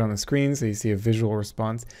appeared on the screen, so you see a visual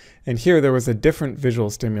response. And here there was a different visual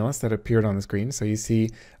stimulus that appeared on the screen, so you see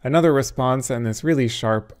another response and this really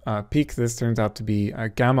sharp peak. This turns out to be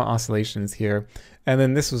gamma oscillations here. And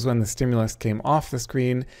then this was when the stimulus came off the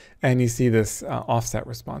screen, and you see this offset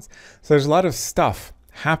response. So there's a lot of stuff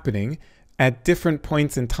happening at different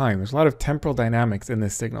points in time. There's a lot of temporal dynamics in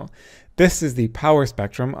this signal. This is the power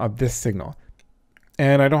spectrum of this signal.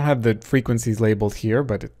 And I don't have the frequencies labeled here,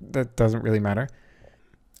 but that doesn't really matter.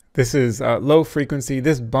 This is low frequency.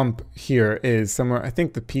 This bump here is somewhere, I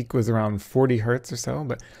think the peak was around 40 hertz or so,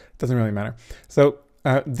 but it doesn't really matter. So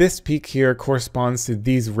this peak here corresponds to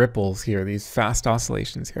these ripples here, these fast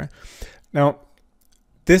oscillations here. Now,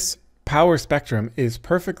 this power spectrum is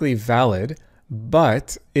perfectly valid,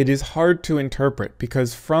 but it is hard to interpret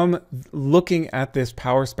because from looking at this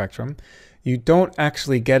power spectrum, you don't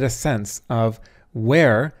actually get a sense of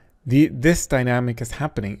where this dynamic is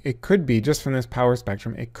happening. It could be, just from this power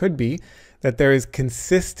spectrum, it could be that there is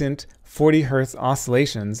consistent 40 hertz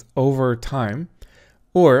oscillations over time,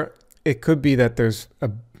 or it could be that there's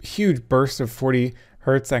a huge burst of 40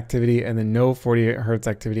 hertz activity and then no 40 hertz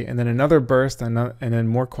activity, and then another burst and then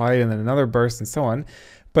more quiet and then another burst and so on.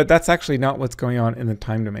 But that's actually not what's going on in the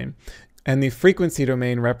time domain. And the frequency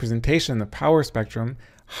domain representation, the power spectrum,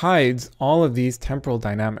 hides all of these temporal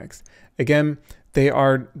dynamics. Again,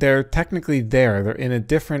 they're technically there. They're in a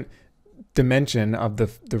different dimension of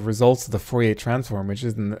the results of the Fourier transform, which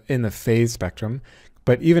is in the phase spectrum.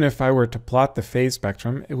 But even if I were to plot the phase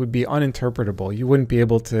spectrum, it would be uninterpretable. You wouldn't be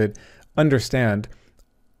able to understand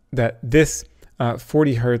that this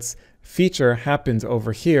 40 hertz feature happens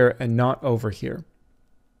over here and not over here.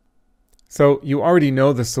 So you already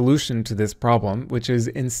know the solution to this problem, which is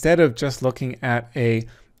instead of just looking at a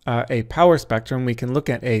power spectrum, we can look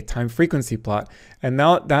at a time frequency plot. And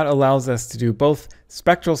now that allows us to do both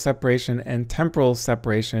spectral separation and temporal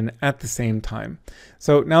separation at the same time.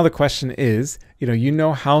 So now the question is, you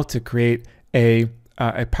know how to create a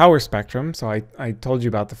power spectrum. So I told you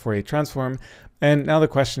about the Fourier transform. And now the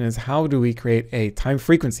question is, how do we create a time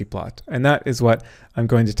frequency plot? And that is what I'm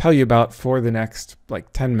going to tell you about for the next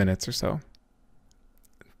 10 minutes or so.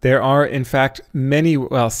 There are, in fact,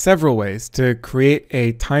 several ways to create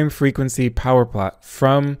a time frequency power plot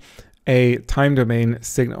from a time domain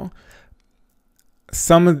signal.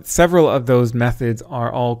 Several of those methods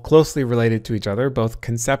are all closely related to each other, both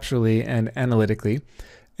conceptually and analytically,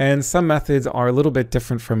 and some methods are a little bit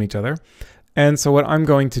different from each other. And so what I'm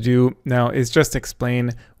going to do now is just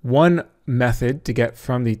explain one method to get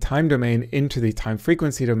from the time domain into the time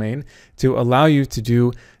frequency domain to allow you to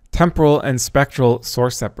do temporal and spectral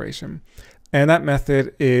source separation. And that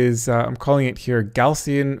method is, I'm calling it here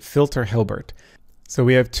Gaussian filter Hilbert. So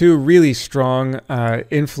we have two really strong,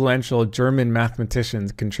 influential German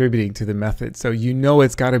mathematicians contributing to the method. So you know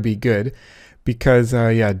it's got to be good because,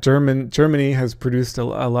 yeah, Germany has produced a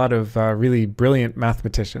lot of really brilliant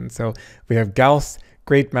mathematicians. So we have Gauss,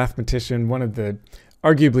 great mathematician,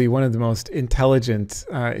 arguably one of the most intelligent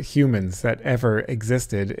humans that ever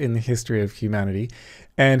existed in the history of humanity.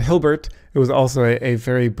 And Hilbert, who was also a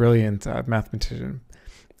very brilliant mathematician.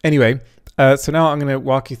 Anyway, so now I'm going to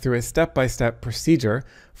walk you through a step-by-step procedure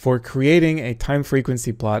for creating a time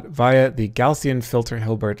frequency plot via the Gaussian filter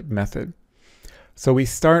Hilbert method. So we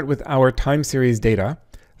start with our time series data.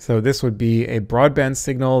 So this would be a broadband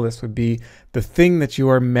signal. This would be the thing that you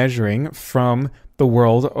are measuring from the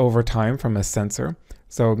world over time from a sensor.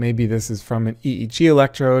 So maybe this is from an EEG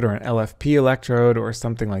electrode or an LFP electrode or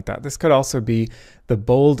something like that. This could also be the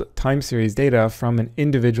bold time series data from an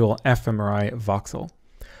individual fMRI voxel.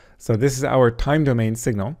 So this is our time domain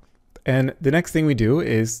signal. And the next thing we do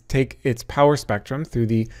is take its power spectrum through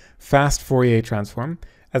the fast Fourier transform.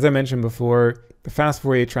 As I mentioned before, the fast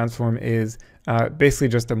Fourier transform is basically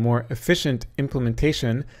just a more efficient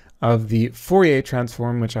implementation of the Fourier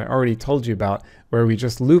transform, which I already told you about, where we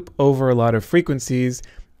just loop over a lot of frequencies.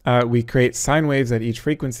 We create sine waves at each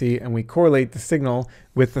frequency, and we correlate the signal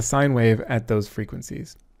with the sine wave at those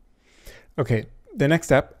frequencies. Okay, the next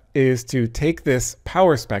step is to take this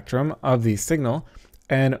power spectrum of the signal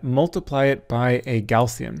and multiply it by a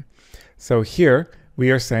Gaussian. So here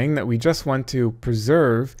we are saying that we just want to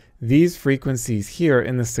preserve these frequencies here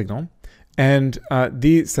in the signal. And so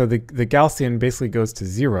the Gaussian basically goes to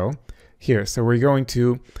 0 here. So we're going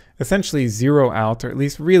to essentially zero out, or at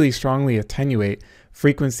least really strongly attenuate,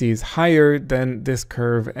 frequencies higher than this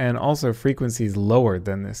curve and also frequencies lower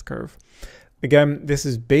than this curve. Again, this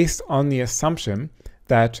is based on the assumption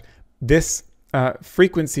that this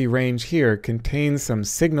frequency range here contains some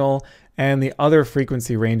signal, and the other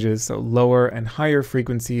frequency ranges, so lower and higher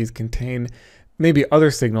frequencies, contain maybe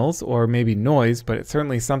other signals or maybe noise, but it's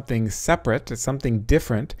certainly something separate, it's something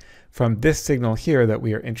different from this signal here that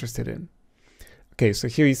we are interested in. Okay, so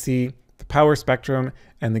here you see the power spectrum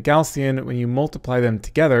and the Gaussian. When you multiply them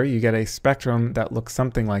together, you get a spectrum that looks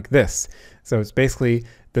something like this. So it's basically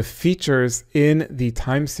the features in the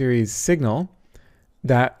time series signal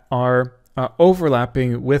that are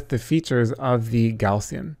overlapping with the features of the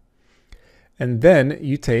Gaussian. And then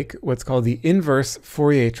you take what's called the inverse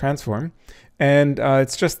Fourier transform, and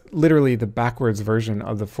it's just literally the backwards version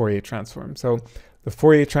of the Fourier transform. So the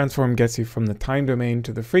Fourier transform gets you from the time domain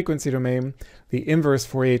to the frequency domain. The inverse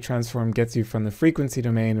Fourier transform gets you from the frequency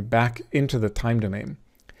domain back into the time domain.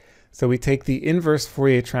 So we take the inverse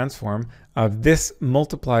Fourier transform of this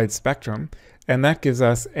multiplied spectrum, and that gives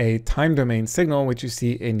us a time domain signal, which you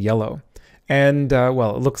see in yellow. And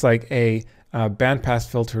well, it looks like a bandpass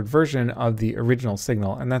filtered version of the original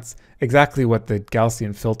signal, and that's exactly what the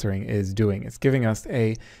Gaussian filtering is doing. It's giving us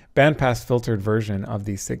a bandpass filtered version of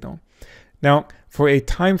the signal. Now, for a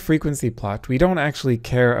time frequency plot, we don't actually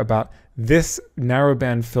care about this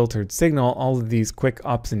narrowband filtered signal, all of these quick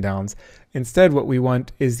ups and downs. Instead, what we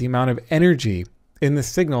want is the amount of energy in the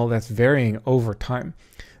signal that's varying over time.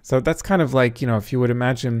 So that's kind of like, if you would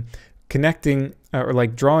imagine connecting or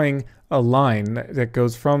like drawing a line that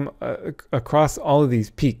goes from across all of these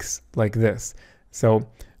peaks like this. So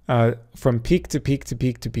from peak to peak to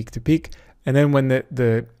peak to peak to peak. And then when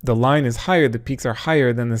the line is higher, the peaks are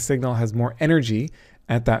higher, then the signal has more energy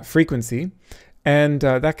at that frequency. And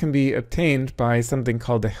that can be obtained by something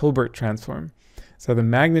called the Hilbert transform. So the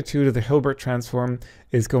magnitude of the Hilbert transform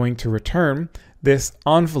is going to return this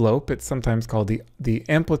envelope. It's sometimes called the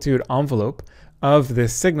amplitude envelope of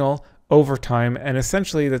this signal over time. And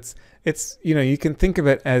essentially you can think of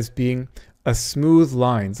it as being a smooth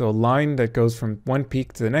line. So a line that goes from one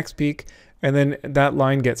peak to the next peak, and then that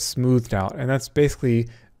line gets smoothed out. And that's basically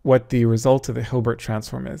what the result of the Hilbert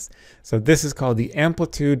transform is. So this is called the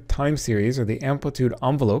amplitude time series, or the amplitude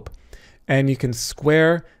envelope. And you can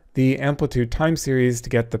square the amplitude time series to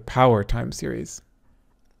get the power time series.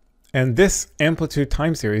 And this amplitude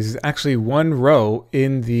time series is actually one row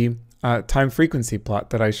in the time frequency plot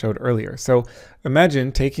that I showed earlier. So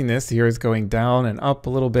imagine taking this, here is going down and up a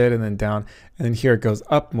little bit and then down, and then here it goes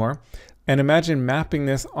up more. And imagine mapping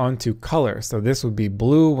this onto color. So this would be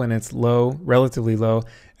blue when it's low, relatively low,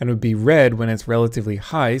 and it would be red when it's relatively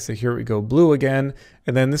high. So here we go, blue again.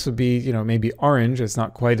 And then this would be, maybe orange. It's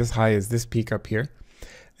not quite as high as this peak up here.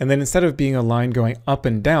 And then instead of being a line going up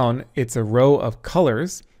and down, it's a row of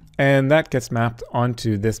colors, and that gets mapped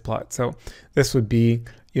onto this plot. So this would be,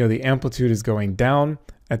 the amplitude is going down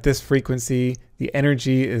at this frequency. The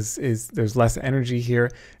energy there's less energy here,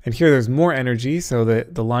 and here there's more energy, so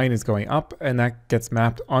the line is going up, and that gets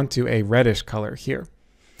mapped onto a reddish color here.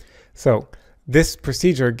 So this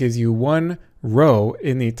procedure gives you one row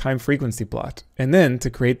in the time frequency plot. And then to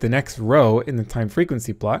create the next row in the time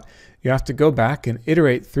frequency plot, you have to go back and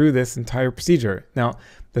iterate through this entire procedure. Now,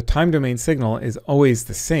 the time domain signal is always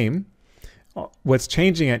the same. What's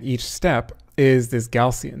changing at each step is this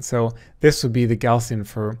Gaussian. So this would be the Gaussian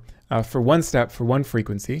for one step for one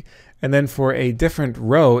frequency. And then for a different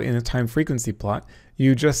row in the time frequency plot,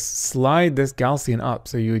 you just slide this Gaussian up.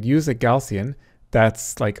 So you would use a Gaussian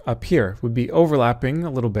that's like up here, would be overlapping a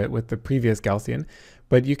little bit with the previous Gaussian,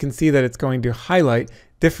 but you can see that it's going to highlight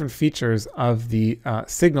different features of the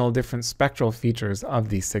signal, different spectral features of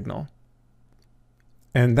the signal.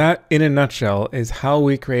 And that, in a nutshell, is how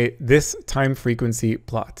we create this time frequency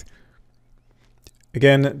plot.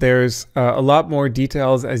 Again, there's a lot more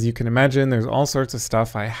details, as you can imagine. There's all sorts of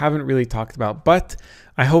stuff I haven't really talked about, but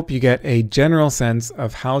I hope you get a general sense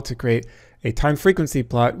of how to create a time frequency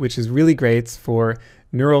plot, which is really great for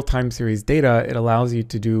neural time series data. It allows you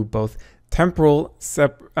to do both temporal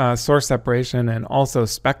source separation and also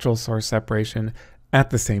spectral source separation at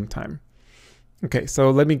the same time. Okay, so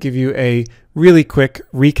let me give you a really quick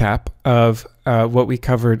recap of what we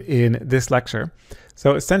covered in this lecture.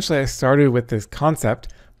 So essentially, I started with this concept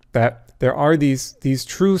that there are these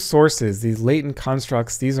true sources, these latent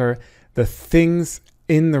constructs. These are the things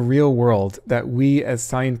in the real world that we as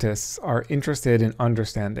scientists are interested in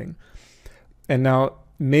understanding. And now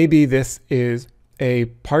maybe this is a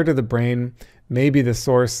part of the brain, maybe the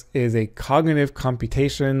source is a cognitive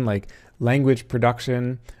computation like language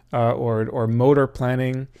production or motor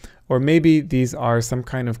planning, or maybe these are some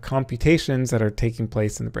kind of computations that are taking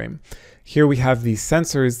place in the brain. Here we have these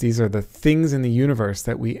sensors. These are the things in the universe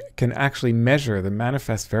that we can actually measure, the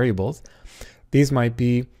manifest variables. These might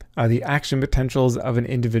be the action potentials of an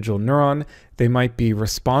individual neuron. They might be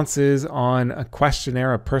responses on a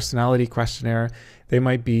questionnaire, a personality questionnaire. They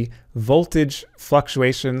might be voltage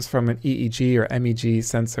fluctuations from an EEG or MEG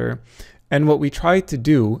sensor. And what we try to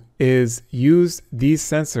do is use these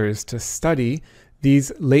sensors to study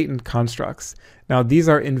these latent constructs. Now, these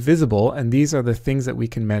are invisible, and these are the things that we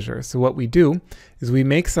can measure. So what we do is we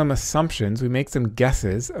make some assumptions, we make some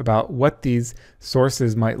guesses about what these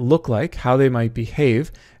sources might look like, how they might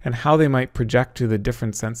behave, and how they might project to the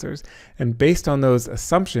different sensors. And based on those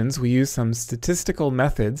assumptions, we use some statistical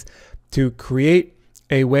methods to create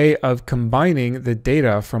a way of combining the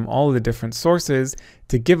data from all of the different sources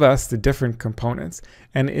to give us the different components.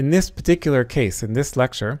 And in this particular case, in this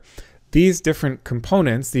lecture, these different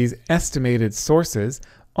components, these estimated sources,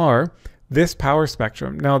 are this power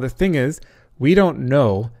spectrum. Now, the thing is, we don't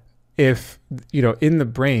know if, in the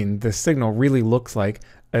brain, the signal really looks like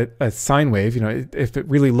a sine wave, if it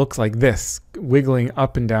really looks like this, wiggling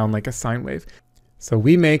up and down like a sine wave. So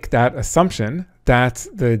we make that assumption that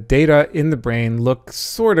the data in the brain look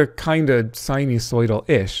sort of kind of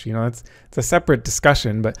sinusoidal-ish. It's a separate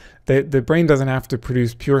discussion, but the brain doesn't have to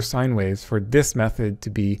produce pure sine waves for this method to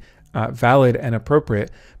be valid and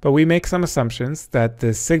appropriate, but we make some assumptions that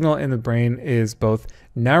the signal in the brain is both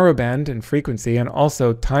narrowband in frequency and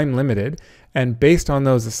also time limited, and based on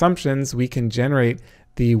those assumptions we can generate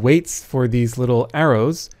the weights for these little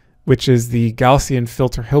arrows, which is the Gaussian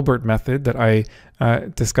filter Hilbert method that I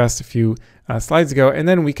discussed a few slides ago, and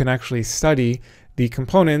then we can actually study the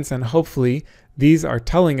components, and hopefully these are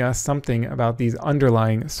telling us something about these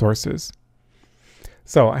underlying sources.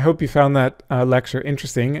 So I hope you found that lecture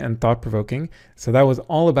interesting and thought-provoking. So that was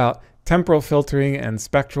all about temporal filtering and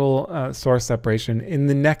spectral source separation. In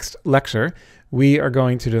the next lecture, we are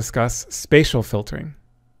going to discuss spatial filtering.